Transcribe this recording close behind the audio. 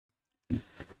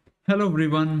Hello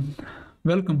everyone,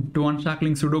 welcome to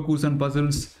Unshackling Sudokus and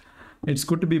Puzzles. It's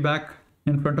good to be back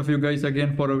in front of you guys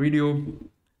again for a video.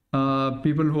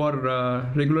 People who are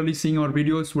regularly seeing our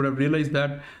videos would have realized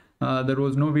that there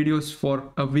was no videos for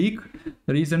a week.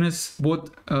 The reason is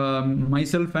both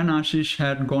myself and Ashish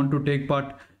had gone to take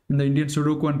part in the Indian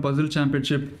Sudoku and Puzzle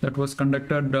Championship that was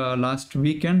conducted last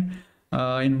weekend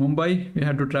in Mumbai. We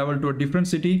had to travel to a different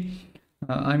city.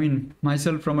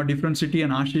 Myself from a different city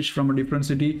and Ashish from a different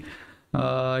city.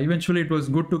 Eventually, it was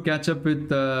good to catch up with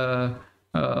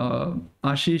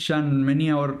Ashish and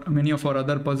many of our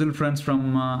other puzzle friends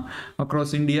from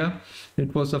across India.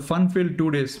 It was a fun-filled 2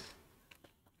 days.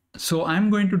 So I'm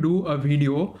going to do a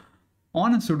video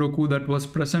on a Sudoku that was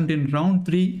present in round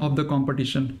 3 of the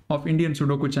competition of Indian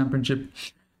Sudoku Championship.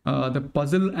 The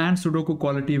puzzle and Sudoku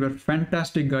quality were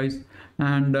fantastic, guys.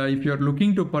 And if you are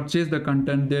looking to purchase the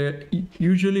content, they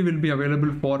usually will be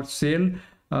available for sale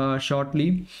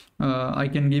shortly. I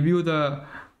can give you the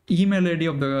email ID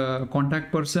of the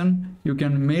contact person. You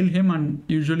can mail him, and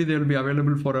usually they will be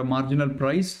available for a marginal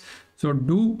price. So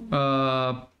do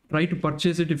try to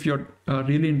purchase it if you're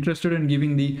really interested in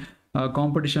giving the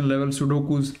competition level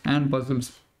Sudokus and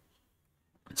puzzles.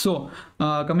 So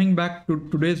coming back to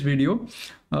today's video,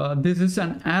 this is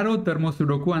an arrow Thermo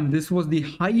Sudoku, and this was the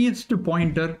highest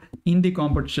pointer in the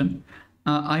competition.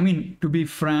 To be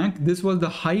frank, this was the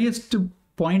highest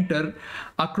pointer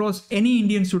across any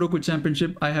Indian Sudoku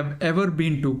Championship I have ever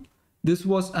been to. This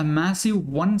was a massive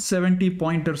 170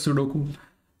 pointer Sudoku.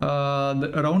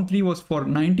 The round 3 was for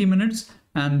 90 minutes,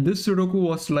 and this Sudoku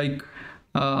was like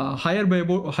higher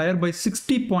by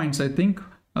 60 points, I think,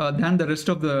 than the rest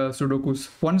of the Sudokus.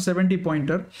 170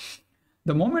 pointer.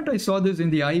 The moment I saw this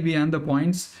in the IB and the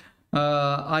points,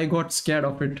 I got scared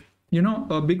of it.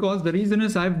 Because the reason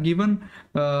is I've given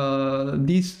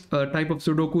these type of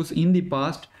Sudokus in the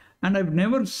past, and I've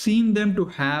never seen them to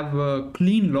have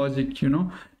clean logic.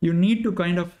 You need to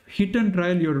kind of hit and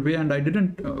trial your way, and I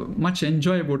didn't much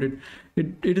enjoy about it.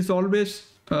 It is always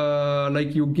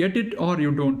like you get it or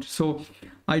you don't. So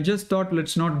I just thought,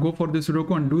 let's not go for this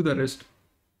Sudoku and do the rest.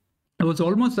 I was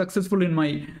almost successful in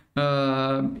my,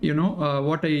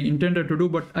 what I intended to do,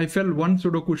 but I fell one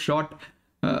Sudoku short,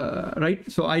 right?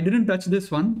 So I didn't touch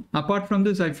this one. Apart from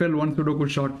this, I fell one Sudoku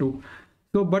short too.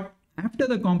 So, but after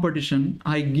the competition,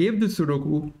 I gave the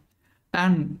Sudoku,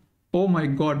 and oh my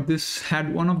God, this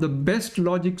had one of the best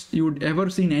logics you would ever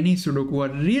see in any Sudoku.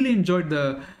 I really enjoyed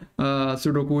the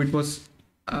Sudoku. It was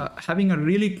having a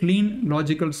really clean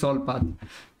logical solve path.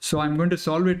 So I'm going to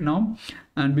solve it now.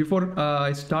 And before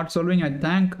I start solving, I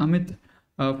thank Amit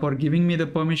for giving me the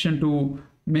permission to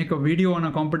make a video on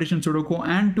a competition Sudoku,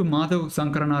 and to Madhav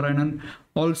Sankaranarayanan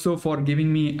also for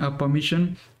giving me a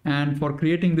permission and for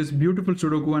creating this beautiful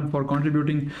Sudoku and for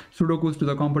contributing Sudokus to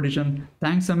the competition.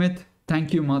 Thanks, Amit.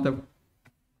 Thank you, Madhav.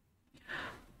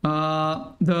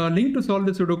 The link to solve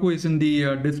the Sudoku is in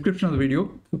the description of the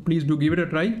video. So please do give it a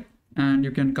try, and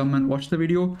you can come and watch the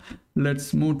video.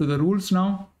 Let's move to the rules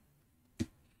now.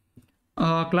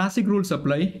 Classic rules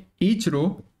apply. Each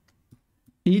row,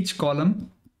 each column,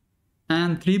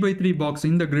 and 3x3 box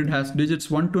in the grid has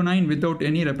digits 1 to 9 without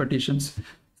any repetitions.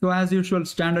 So as usual,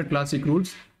 standard classic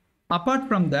rules. Apart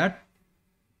from that,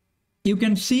 you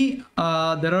can see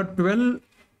there are 12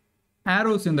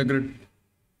 arrows in the grid.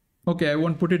 Okay, I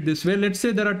won't put it this way. Let's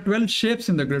say there are 12 shapes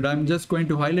in the grid. I'm just going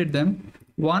to highlight them.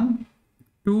 1,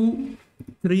 2,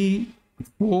 3,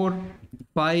 4,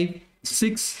 5,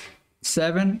 6,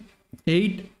 7,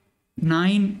 8,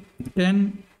 9,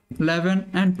 10, 11,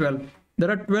 and 12.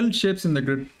 There are 12 shapes in the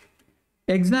grid.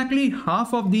 Exactly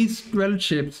half of these 12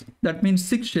 shapes, that means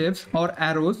 6 shapes, are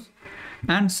arrows,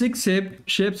 and 6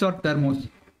 shapes are thermos.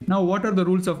 Now, what are the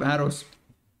rules of arrows?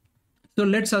 So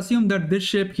let's assume that this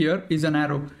shape here is an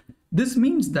arrow. This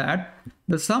means that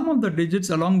the sum of the digits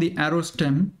along the arrow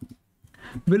stem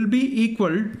will be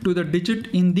equal to the digit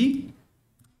in the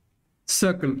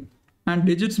circle, and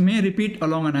digits may repeat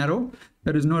along an arrow.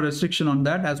 There is no restriction on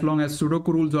that as long as Sudoku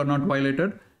rules are not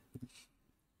violated.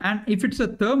 And if it's a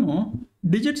thermo,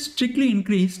 digits strictly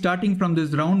increase starting from this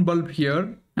round bulb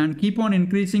here and keep on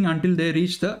increasing until they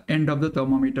reach the end of the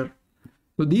thermometer.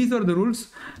 So these are the rules.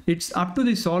 It's up to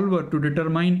the solver to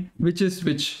determine which is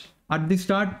which. At the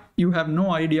start, you have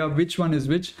no idea which one is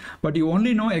which, but you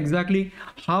only know exactly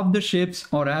half the shapes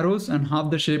are arrows and half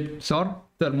the shapes are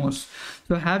thermos.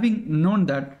 So having known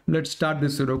that, let's start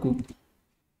this Sudoku.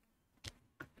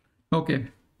 Okay,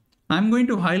 I'm going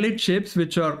to highlight shapes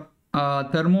which are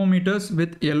thermometers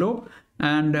with yellow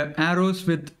and arrows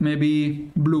with maybe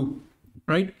blue,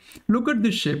 right? Look at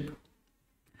this shape.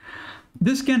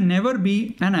 This can never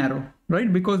be an arrow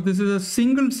right? Because this is a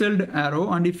single celled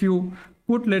arrow, and if you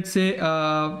put, let's say,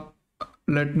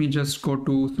 let me just go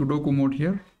to Sudoku mode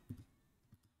here,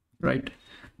 right?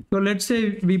 So let's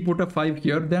say we put a 5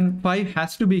 here, then 5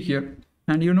 has to be here,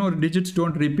 and you know digits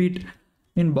don't repeat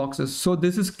in boxes. So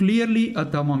this is clearly a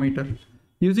thermometer.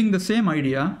 Using the same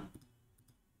idea,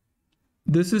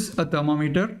 this is a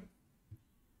thermometer,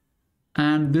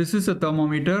 and this is a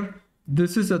thermometer,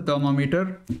 this is a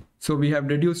thermometer. So we have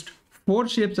deduced 4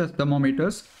 shapes as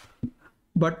thermometers.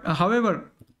 But however,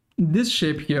 this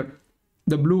shape here,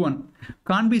 the blue one,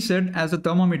 can't be said as a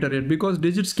thermometer yet because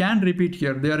digits can repeat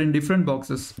here. They are in different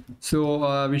boxes.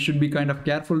 So we should be kind of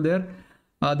careful there.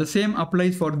 The same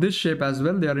applies for this shape as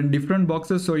well. They are in different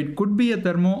boxes. So it could be a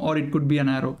thermo or it could be an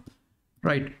arrow,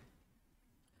 right?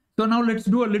 So now let's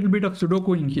do a little bit of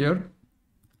Sudoku in here.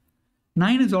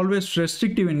 9 is always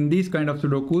restrictive in these kind of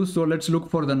Sudokus. So let's look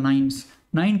for the 9s.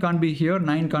 9 can't be here,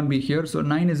 9 can't be here. So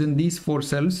 9 is in these 4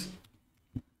 cells.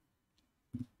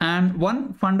 And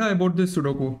one funda about this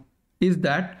Sudoku is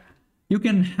that you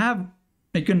can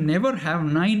never have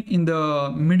 9 in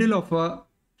the middle of a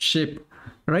shape,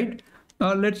 right?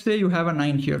 Let's say you have a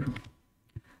 9 here.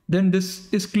 Then this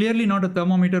is clearly not a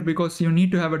thermometer because you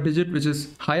need to have a digit which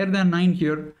is higher than 9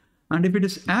 here. And if it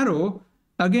is arrow,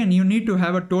 again, you need to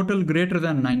have a total greater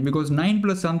than 9 because 9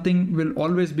 plus something will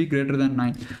always be greater than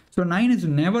 9. So 9 is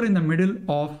never in the middle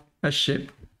of a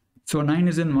shape. So 9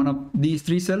 is in one of these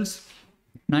 3 cells.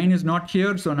 9 is not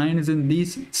here, so 9 is in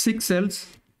these 6 cells.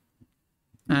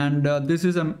 And this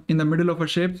is in the middle of a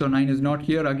shape, so 9 is not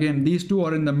here. Again, these 2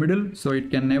 are in the middle, so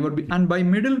it can never be. And by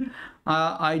middle,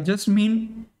 I just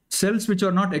mean cells which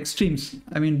are not extremes.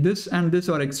 I mean this and this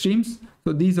are extremes,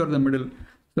 so these are the middle.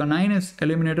 So 9 is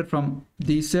eliminated from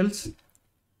these cells.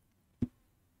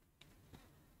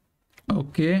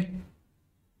 Okay.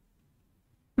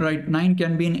 Right, 9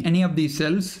 can be in any of these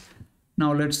cells.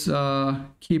 Now let's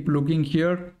keep looking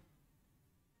here.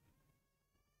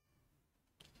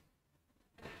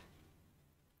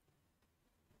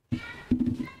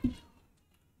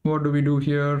 What do we do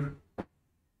here?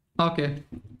 Okay,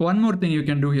 one more thing you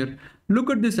can do here.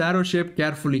 Look at this arrow shape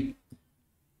carefully.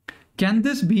 Can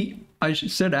this be, I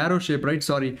said arrow shape, right?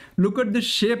 Sorry. Look at this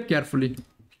shape carefully.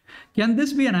 Can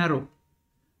this be an arrow?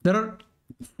 There are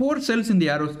 4 cells in the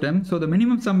arrow stem, so the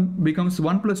minimum sum becomes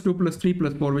 1 plus 2 plus 3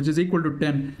 plus 4, which is equal to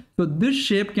 10. So this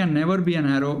shape can never be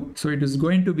an arrow. So it is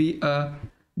going to be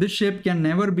this shape can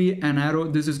never be an arrow.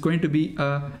 This is going to be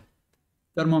a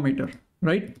thermometer,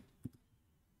 right?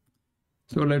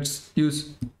 So let's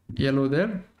use yellow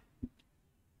there.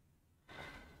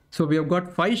 So we have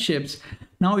got 5 shapes.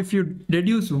 Now if you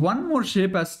deduce one more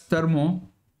shape as thermo,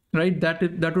 right, that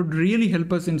would really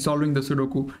help us in solving the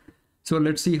Sudoku. So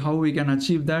let's see how we can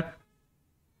achieve that.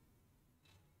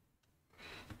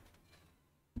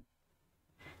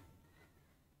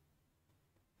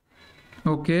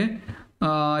 Okay,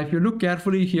 if you look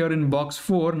carefully here in box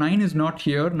 4, 9 is not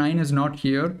here, 9 is not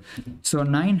here. So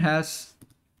 9 has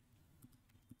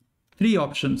 3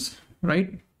 options,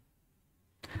 right?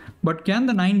 But can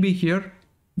the 9 be here?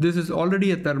 This is already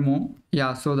a thermo.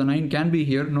 Yeah, so the 9 can be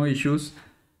here, no issues.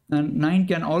 And 9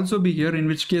 can also be here, in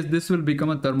which case this will become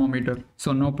a thermometer.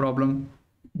 So no problem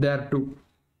there too.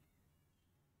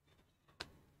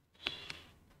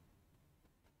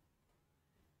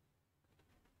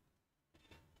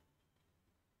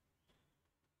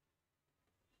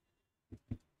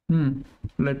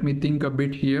 Let me think a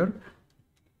bit here.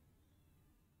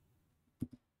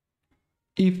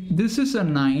 If this is a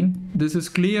 9, this is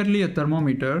clearly a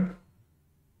thermometer.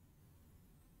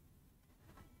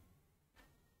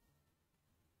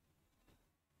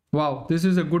 Wow, this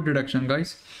is a good deduction,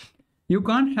 guys. You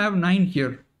can't have 9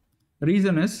 here.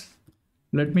 Reason is,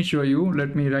 let me show you.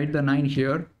 Let me write the 9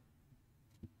 here.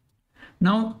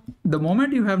 Now, the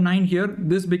moment you have 9 here,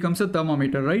 this becomes a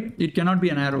thermometer, right? It cannot be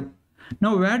an arrow.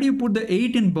 Now, where do you put the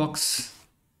 8 in box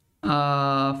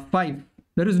 5?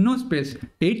 There is no space.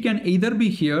 8 can either be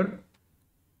here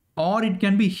or it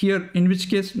can be here, in which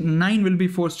case 9 will be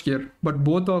forced here. But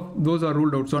both of those are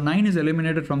ruled out. So 9 is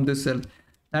eliminated from this cell.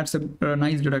 That's a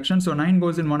nice deduction. So 9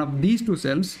 goes in one of these 2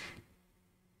 cells.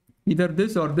 Either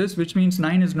this or this, which means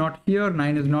 9 is not here,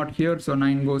 9 is not here. So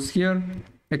 9 goes here.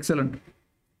 Excellent.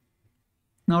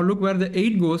 Now look where the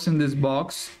 8 goes in this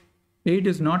box. 8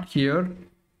 is not here.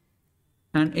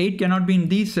 And 8 cannot be in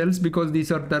these cells because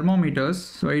these are thermometers.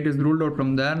 So 8 is ruled out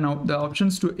from there. Now the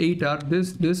options to 8 are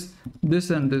this, this, this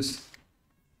and this.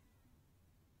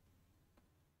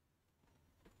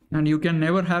 And you can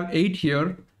never have 8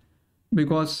 here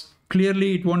because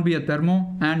clearly it won't be a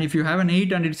thermo. And if you have an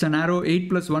 8 and it's an arrow, 8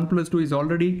 plus 1 plus 2 is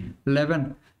already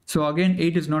 11. So again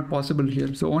 8 is not possible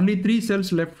here. So only 3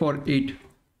 cells left for 8.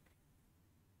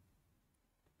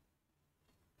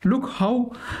 Look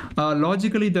how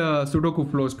logically the Sudoku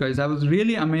flows, guys. I was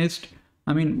really amazed.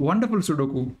 I mean, wonderful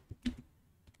Sudoku.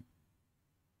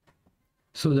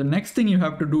 So the next thing you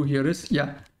have to do here is,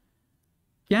 yeah,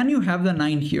 can you have the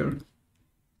 9 here?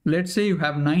 Let's say you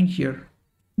have 9 here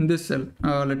in this cell.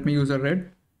 Let me use a red.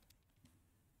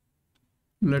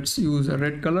 Let's use a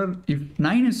red color. If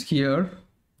 9 is here,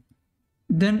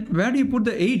 then where do you put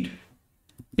the 8?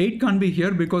 8 can't be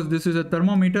here because this is a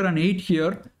thermometer, and 8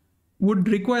 here would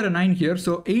require a 9 here.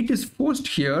 So 8 is forced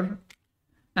here,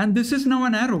 and this is now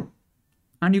an arrow.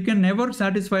 And you can never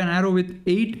satisfy an arrow with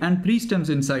 8 and 3 stems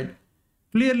inside.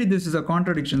 Clearly this is a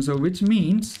contradiction. So which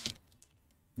means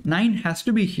 9 has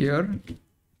to be here.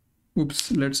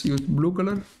 Oops, let's use blue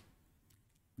color.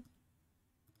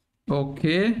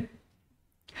 Okay.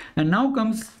 And now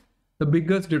comes the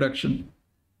biggest deduction.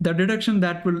 The deduction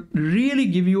that will really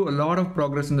give you a lot of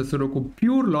progress in the Sudoku.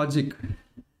 Pure logic.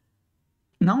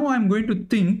 Now I'm going to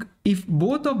think if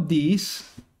both of these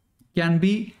can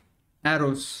be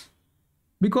arrows.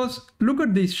 Because look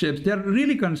at these shapes, they are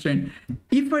really constrained.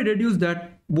 If I deduce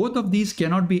that both of these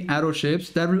cannot be arrow shapes,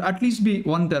 there will at least be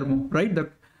one thermo, right?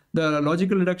 The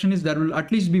logical deduction is there will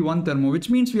at least be one thermo, which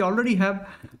means we already have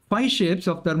 5 shapes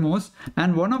of thermos,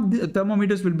 and one of the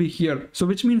thermometers will be here. So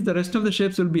which means the rest of the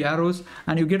shapes will be arrows,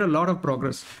 and you get a lot of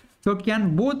progress. So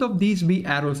can both of these be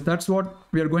arrows? That's what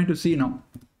we are going to see now.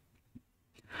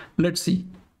 Let's see.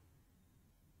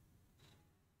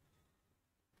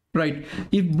 Right,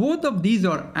 if both of these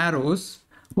are arrows,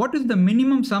 what is the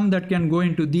minimum sum that can go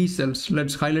into these cells?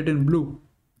 Let's highlight in blue.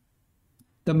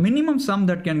 The minimum sum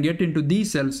that can get into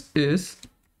these cells is,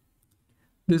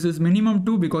 this is minimum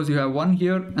 2 because you have 1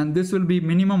 here, and this will be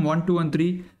minimum 1, 2 and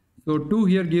 3. So 2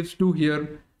 here gives 2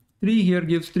 here, 3 here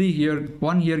gives 3 here,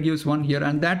 1 here gives 1 here,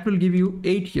 and that will give you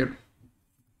 8 here.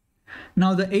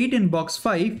 Now the 8 in box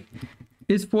 5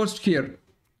 is forced here.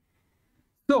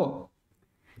 So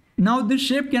now this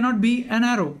shape cannot be an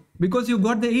arrow because you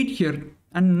got the 8 here,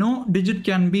 and no digit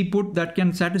can be put that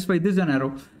can satisfy this an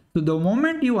arrow. So the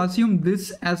moment you assume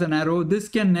this as an arrow, this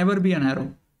can never be an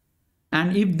arrow.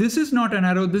 And if this is not an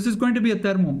arrow, this is going to be a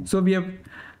thermo. So we have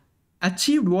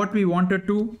achieved what we wanted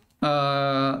to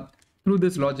through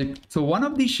this logic. So one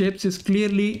of these shapes is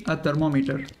clearly a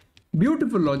thermometer.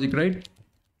 Beautiful logic, right?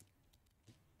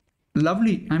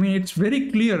 Lovely. I mean, it's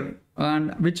very clear,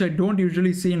 and which I don't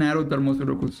usually see in arrow thermo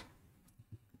Sudokus.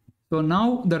 So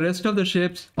now the rest of the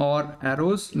shapes are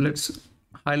arrows. Let's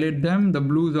highlight them. The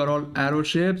blues are all arrow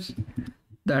shapes.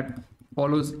 That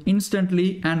follows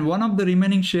instantly. And one of the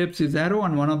remaining shapes is arrow,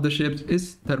 and one of the shapes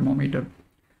is thermometer.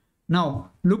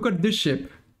 Now look at this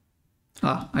shape.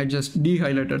 I just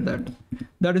de-highlighted that.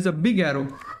 That is a big arrow.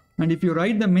 And if you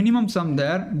write the minimum sum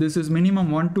there, this is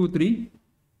minimum 1, 2, 3.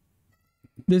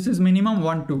 This is minimum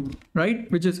 1, 2, right?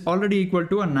 Which is already equal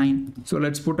to a 9. So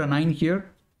let's put a 9 here.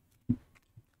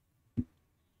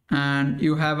 And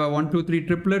you have a 1, 2, 3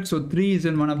 triplet. So 3 is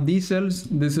in one of these cells.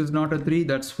 This is not a 3,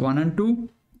 that's 1 and 2.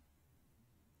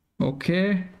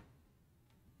 Okay.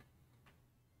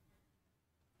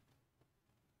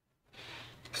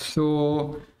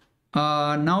 So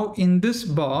now in this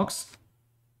box,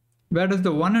 where does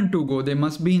the 1 and 2 go? They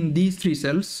must be in these 3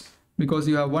 cells, because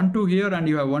you have 1, 2 here and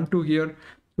you have 1, 2 here.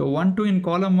 So 1, 2 in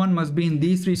column 1 must be in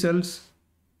these 3 cells.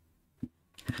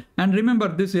 And remember,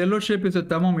 this yellow shape is a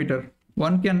thermometer.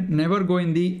 1 can never go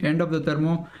in the end of the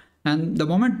thermo. And the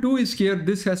moment 2 is here,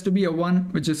 this has to be a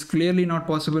 1, which is clearly not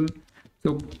possible.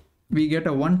 So we get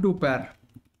a 1, 2 pair.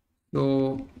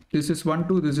 So this is 1,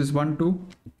 2, this is 1, 2,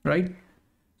 right?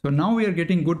 So now we are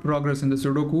getting good progress in the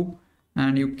Sudoku.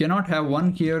 And you cannot have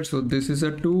 1 here. So this is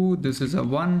a 2, this is a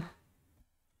 1.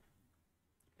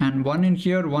 And 1 in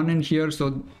here, 1 in here.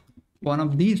 So one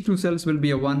of these 2 cells will be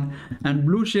a 1. And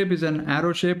blue shape is an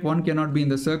arrow shape. 1 cannot be in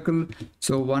the circle.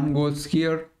 So 1 goes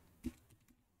here.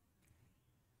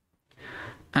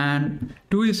 And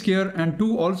 2 is here. And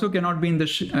 2 also cannot be in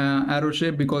the arrow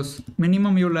shape, because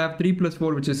minimum you will have 3 plus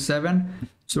 4, which is 7.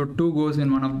 So 2 goes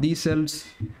in one of these cells.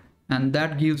 And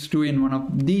that gives 2 in one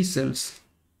of these cells.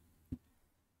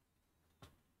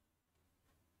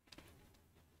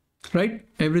 Right?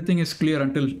 Everything is clear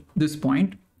until this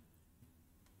point.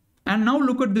 And now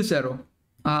look at this arrow.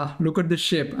 Look at this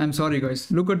shape. I'm sorry guys.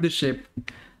 Look at this shape.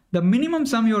 The minimum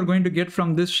sum you are going to get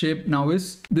from this shape now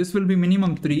is, this will be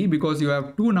minimum 3, because you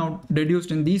have 2 now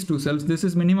deduced in these 2 cells. This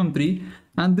is minimum 3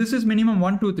 and this is minimum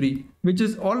 1, 2, 3, which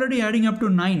is already adding up to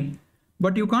 9.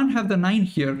 But you can't have the 9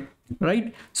 here,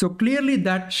 right? So clearly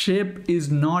that shape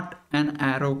is not an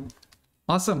arrow.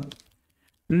 Awesome.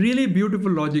 Really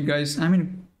beautiful logic, guys. I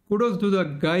mean, kudos to the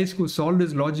guys who solved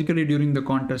this logically during the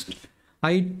contest.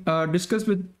 I discussed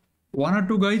with one or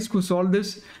two guys who solved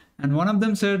this, and one of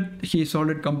them said he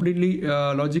solved it completely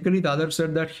logically. The other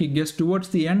said that he guessed towards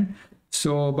the end.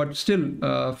 So, but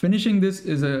still, finishing this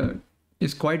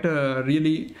is quite a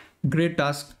really great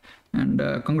task, and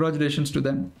congratulations to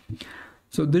them.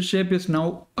 So this shape is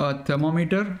now a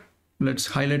thermometer. Let's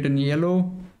highlight in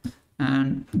yellow,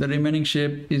 and the remaining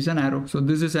shape is an arrow. So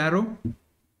this is arrow.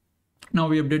 Now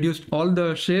we have deduced all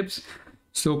the shapes.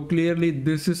 So clearly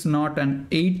this is not an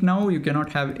 8 now. You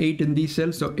cannot have 8 in these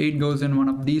cells. So 8 goes in one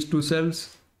of these two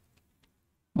cells.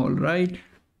 All right.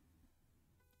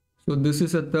 So this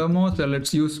is a thermo. So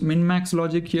let's use min-max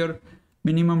logic here.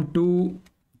 Minimum 2,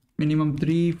 minimum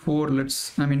 3, 4.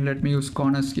 Let me use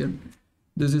corners here.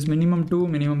 This is minimum 2,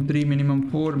 minimum 3, minimum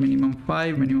 4, minimum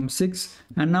 5, minimum 6.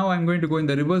 And now I'm going to go in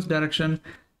the reverse direction.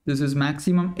 This is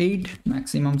maximum 8,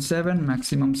 maximum 7,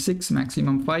 maximum 6,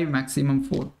 maximum 5, maximum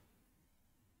 4.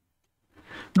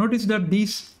 Notice that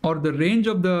these are the range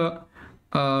of the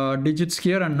digits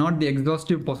here and not the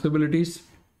exhaustive possibilities.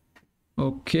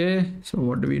 Okay, so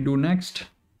what do we do next?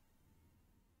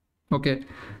 Okay,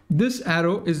 this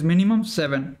arrow is minimum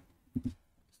 7.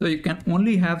 So you can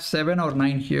only have 7 or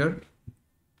 9 here.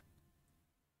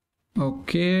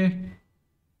 Okay.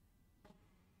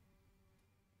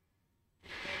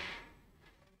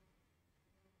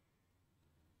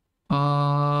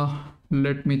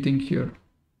 Let me think here.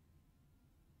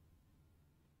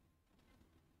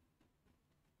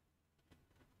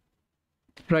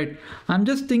 Right, I'm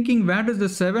just thinking where does the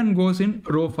 7 goes in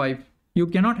row 5. You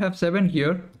cannot have 7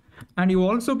 here, and you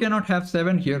also cannot have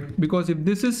 7 here, because if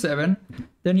this is 7,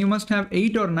 then you must have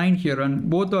 8 or 9 here, and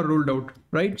both are ruled out,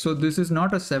 right? So this is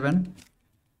not a 7.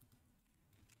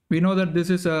 We know that this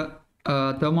is a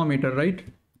thermometer, right?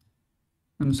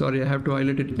 I'm sorry, I have to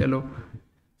highlight it yellow.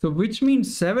 So which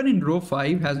means 7 in row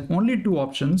 5 has only two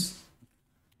options,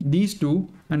 these two,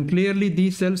 and clearly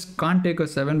these cells can't take a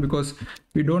 7 because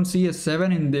we don't see a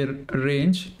 7 in their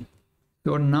range.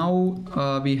 So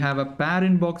now we have a pair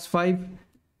in box 5.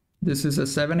 This is a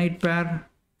 7-8 pair.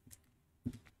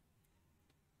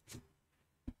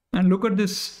 And look at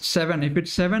this 7. If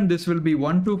it's 7, this will be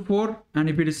 1, 2, 4. And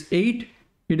if it is 8,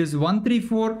 it is 1, 3,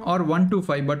 4 or 1, 2,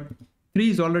 5. But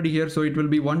 3 is already here, so it will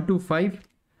be 1, 2, 5.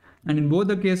 And in both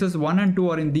the cases, 1 and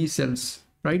 2 are in these cells,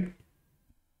 right?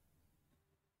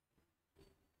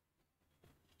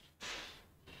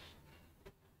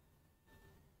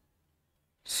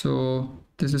 So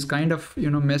this is kind of,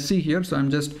 messy here. So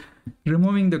I'm just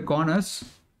removing the corners.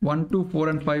 1, 2, 4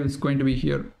 and 5 is going to be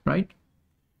here, right?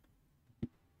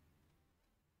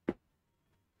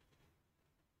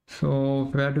 So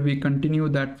where do we continue?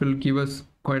 That will give us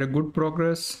quite a good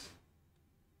progress.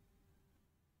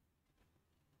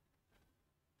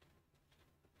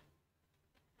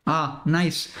 Ah,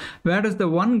 nice. Where does the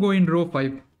 1 go in row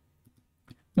 5?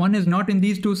 1 is not in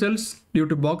these two cells due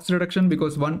to box reduction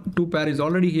because 1, 2 pair is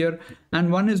already here,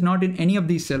 and 1 is not in any of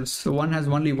these cells. So 1 has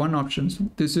only one option. So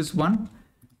this is 1,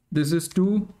 this is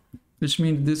 2, which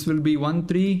means this will be 1,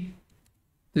 3.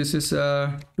 This is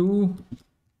 2.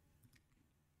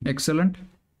 Excellent.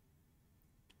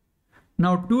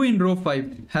 Now 2 in row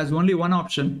 5 has only one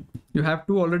option. You have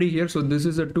 2 already here, so this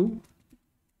is a 2.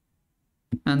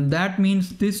 And that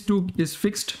means this 2 is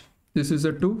fixed. This is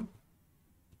a 2.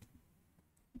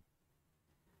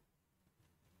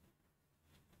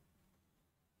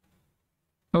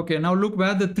 Okay, now look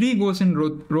where the 3 goes in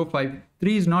row 5.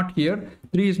 3 is not here,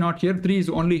 3 is not here, 3 is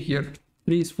only here.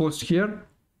 3 is forced here.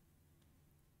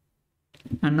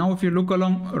 And now if you look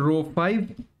along row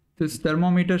 5, this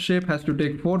thermometer shape has to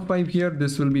take 4, 5 here.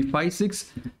 This will be 5,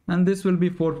 6, and this will be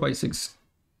 4, 5, 6.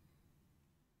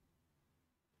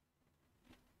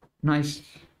 Nice.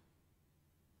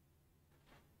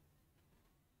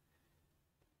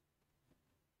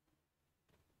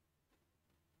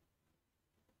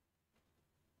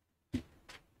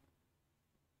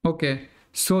 Okay,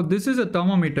 so this is a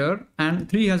thermometer and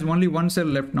 3 has only one cell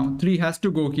left now. 3 has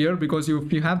to go here because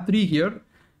if you have 3 here,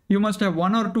 you must have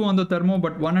 1 or 2 on the thermo,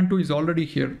 but 1 and 2 is already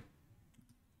here.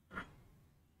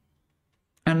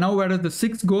 And now where does the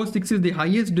 6 go? 6 is the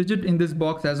highest digit in this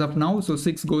box as of now, so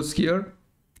 6 goes here.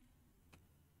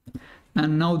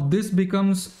 And now this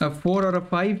becomes a 4 or a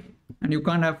 5, and you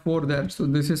can't have 4 there. So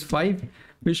this is 5,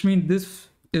 which means this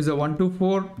is a 1, 2,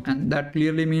 4, and that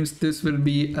clearly means this will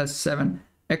be a 7.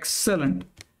 Excellent.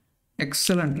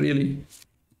 Excellent, really.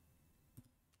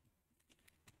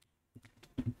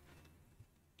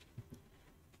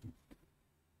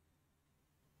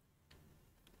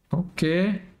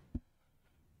 Okay.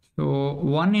 So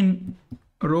 1 in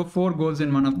row 4 goes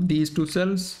in one of these two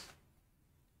cells.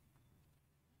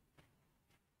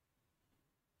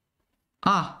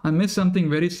 I missed something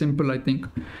very simple, I think.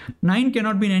 9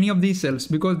 cannot be in any of these cells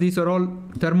because these are all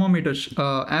thermometer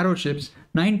arrow shapes.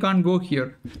 9 can't go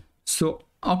here. So,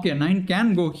 okay, 9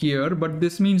 can go here, but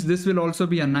this means this will also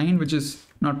be a 9, which is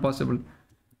not possible.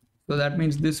 So that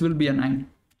means this will be a 9.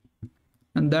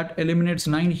 And that eliminates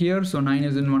 9 here. So 9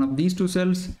 is in one of these two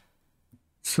cells.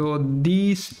 So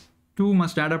these two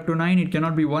must add up to 9. It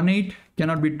cannot be 1, 8,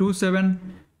 cannot be 2, 7,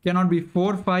 cannot be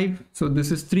 4, 5. So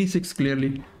this is 3, 6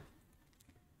 clearly.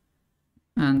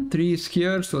 And 3 is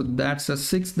here. So that's a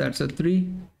 6, that's a 3.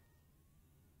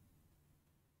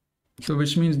 So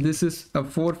which means this is a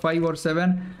 4, 5 or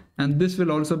 7. And this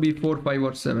will also be 4, 5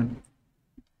 or 7.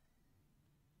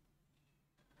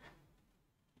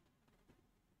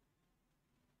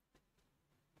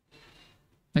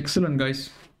 Excellent, guys.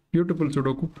 Beautiful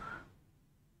Sudoku.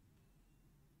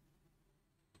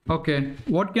 Okay,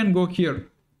 what can go here?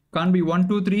 Can't be 1,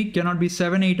 2, 3, cannot be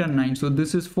 7, 8 and 9. So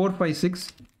this is 4, 5,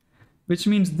 6, which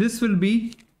means this will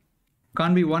be,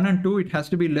 can't be 1 and 2, it has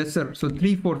to be lesser. So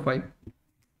 3, 4, 5.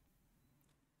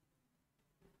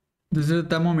 This is a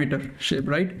thermometer shape,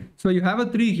 right? So you have a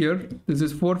 3 here. This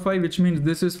is 4, 5, which means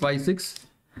this is 5, 6.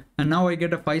 And now I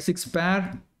get a 5, 6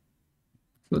 pair.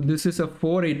 So this is a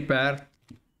 4, 8 pair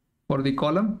for the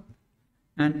column.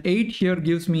 And 8 here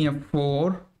gives me a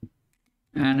 4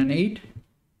 and an 8.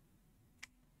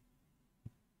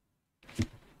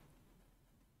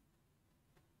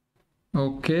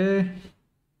 Okay.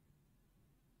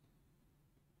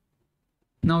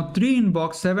 Now 3 in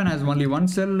box 7 has only one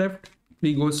cell left.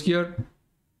 3 goes here.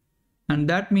 And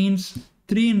that means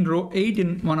 3 in row 8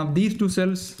 in one of these two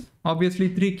cells.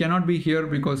 Obviously 3 cannot be here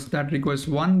because that requires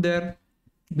 1 there.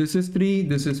 This is 3,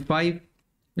 this is 5,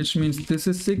 which means this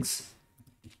is 6,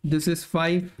 this is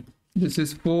 5, this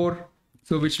is 4.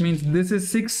 So which means this is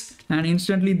 6 and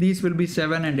instantly these will be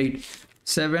 7 and 8.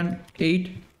 7,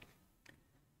 8.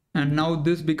 And now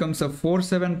this becomes a 4,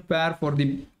 7 pair for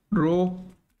the row.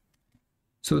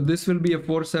 So this will be a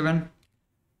 4, 7.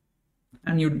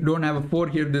 And you don't have a 4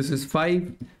 here. This is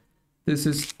 5. This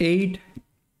is 8.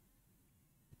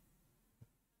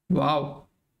 Wow.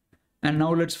 And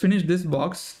now let's finish this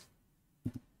box.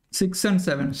 6 and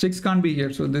 7. 6 can't be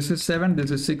here. So this is 7.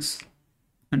 This is 6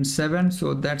 and 7.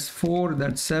 So that's 4.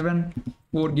 That's 7.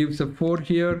 4 gives a 4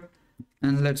 here.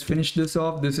 And let's finish this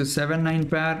off. This is 7, 9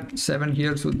 pair. 7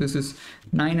 here. So this is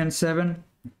 9 and 7.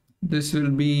 This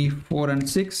will be 4 and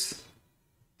 6.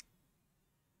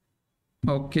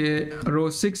 Okay,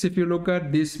 row 6, if you look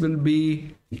at, this will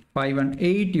be 5 and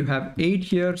 8. You have 8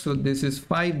 here. So this is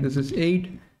 5. This is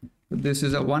 8. This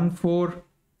is a 1, 4.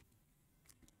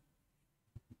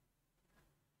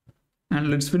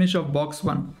 And let's finish off box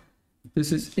 1.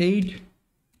 This is 8.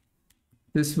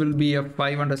 This will be a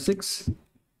 5 and a 6.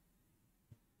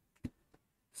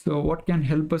 So what can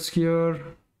help us here?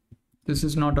 This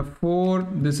is not a 4.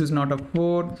 This is not a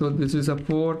 4. So this is a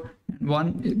 4.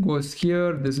 1 it goes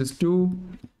here. This is 2.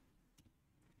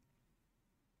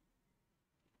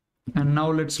 And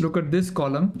now let's look at this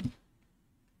column.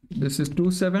 This is 2,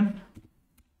 7.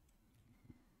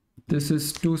 This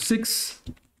is 2, 6.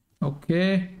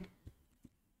 Okay.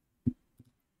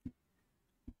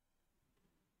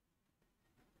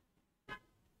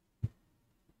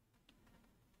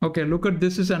 Okay, look at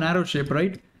this is an arrow shape,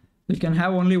 right? You can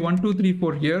have only 1, 2, 3,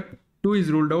 4 here. 2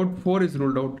 is ruled out, 4 is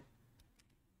ruled out.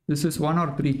 This is 1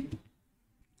 or 3.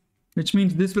 Which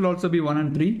means this will also be 1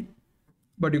 and 3.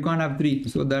 But you can't have 3.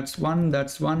 So that's 1,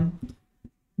 that's 1.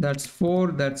 That's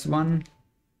 4, that's 1.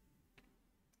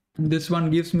 And this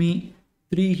one gives me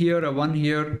 3 here, a 1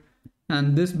 here.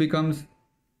 And this becomes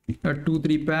a 2,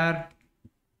 3 pair.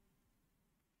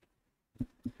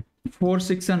 4,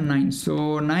 6 and 9.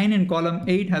 So 9 in column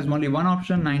 8 has only one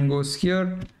option. 9 goes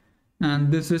here.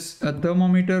 And this is a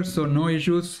thermometer, so no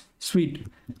issues. Sweet.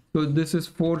 So this is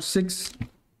 4, 6.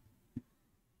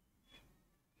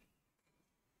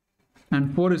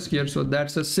 And 4 is here. So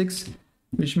that's a 6,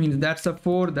 which means that's a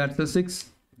 4, that's a 6.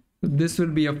 So this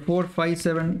will be a 4, 5,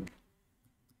 7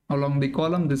 along the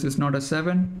column. This is not a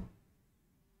 7.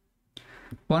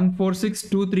 1, 4, 6,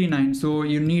 2, 3, 9. So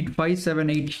you need 5, 7,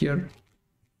 8 here.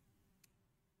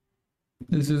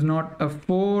 This is not a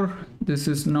 4. This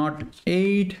is not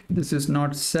 8. This is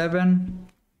not 7.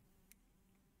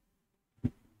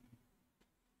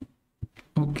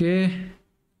 Okay.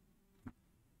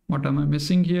 What am I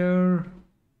missing here?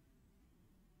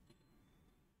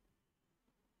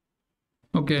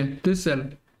 Okay, this cell.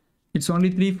 It's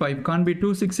only 3, 5. Can't be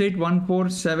 2, 6, 8, 1, 4,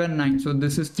 7, 9. So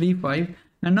this is 3, 5.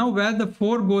 And now where the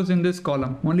 4 goes in this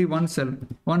column? Only one cell.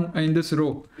 One in this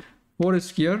row. 4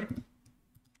 is here.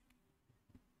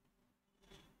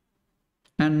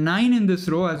 and 9 in this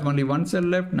row has only one cell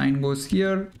left. 9 goes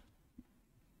here.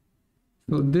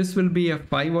 So this will be a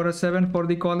 5 or a 7 for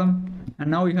the column, and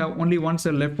now you have only one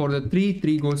cell left for the 3.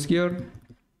 3 goes here.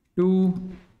 2,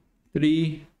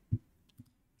 3,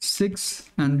 6,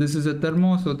 and this is a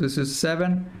Thermo, so this is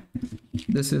 7.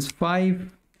 This is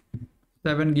 5.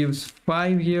 7 gives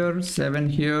 5 here, 7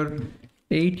 here,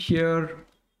 8 here,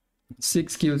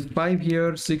 6 gives 5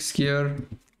 here, 6 here,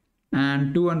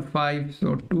 and 2 and 5,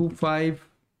 so 2, 5,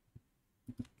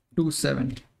 2,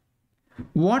 7.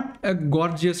 What a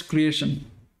gorgeous creation.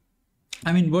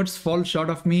 I mean, words fall short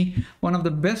of me. One of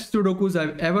the best Sudokus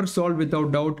I've ever solved,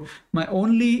 without doubt. My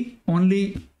only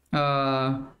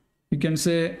you can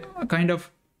say kind of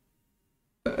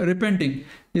repenting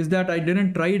is that I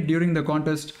didn't try it during the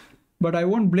contest, but I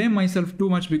won't blame myself too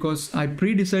much because I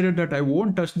pre-decided that I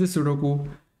won't touch this Sudoku.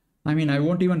 I mean, I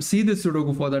won't even see this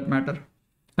Sudoku for that matter.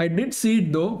 I did see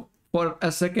it though for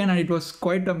a second, and it was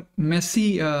quite a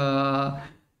messy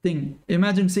thing.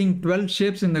 Imagine seeing 12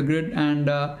 shapes in the grid, and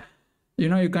you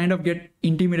know, you kind of get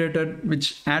intimidated,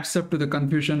 which adds up to the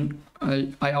confusion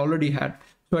I already had.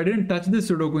 So I didn't touch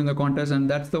this Sudoku in the contest, and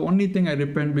that's the only thing I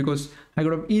repent, because I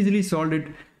could have easily solved it,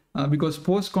 because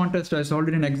post contest I solved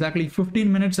it in exactly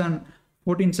 15 minutes and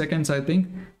 14 seconds, I think.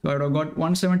 So I would have got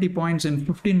 170 points in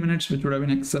 15 minutes, which would have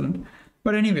been excellent.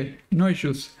 But anyway, no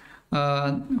issues.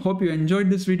 Hope you enjoyed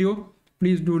this video.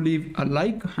 Please do leave a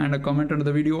like and a comment under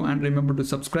the video, and remember to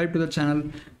subscribe to the channel.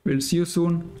 We'll see you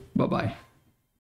soon. Bye bye.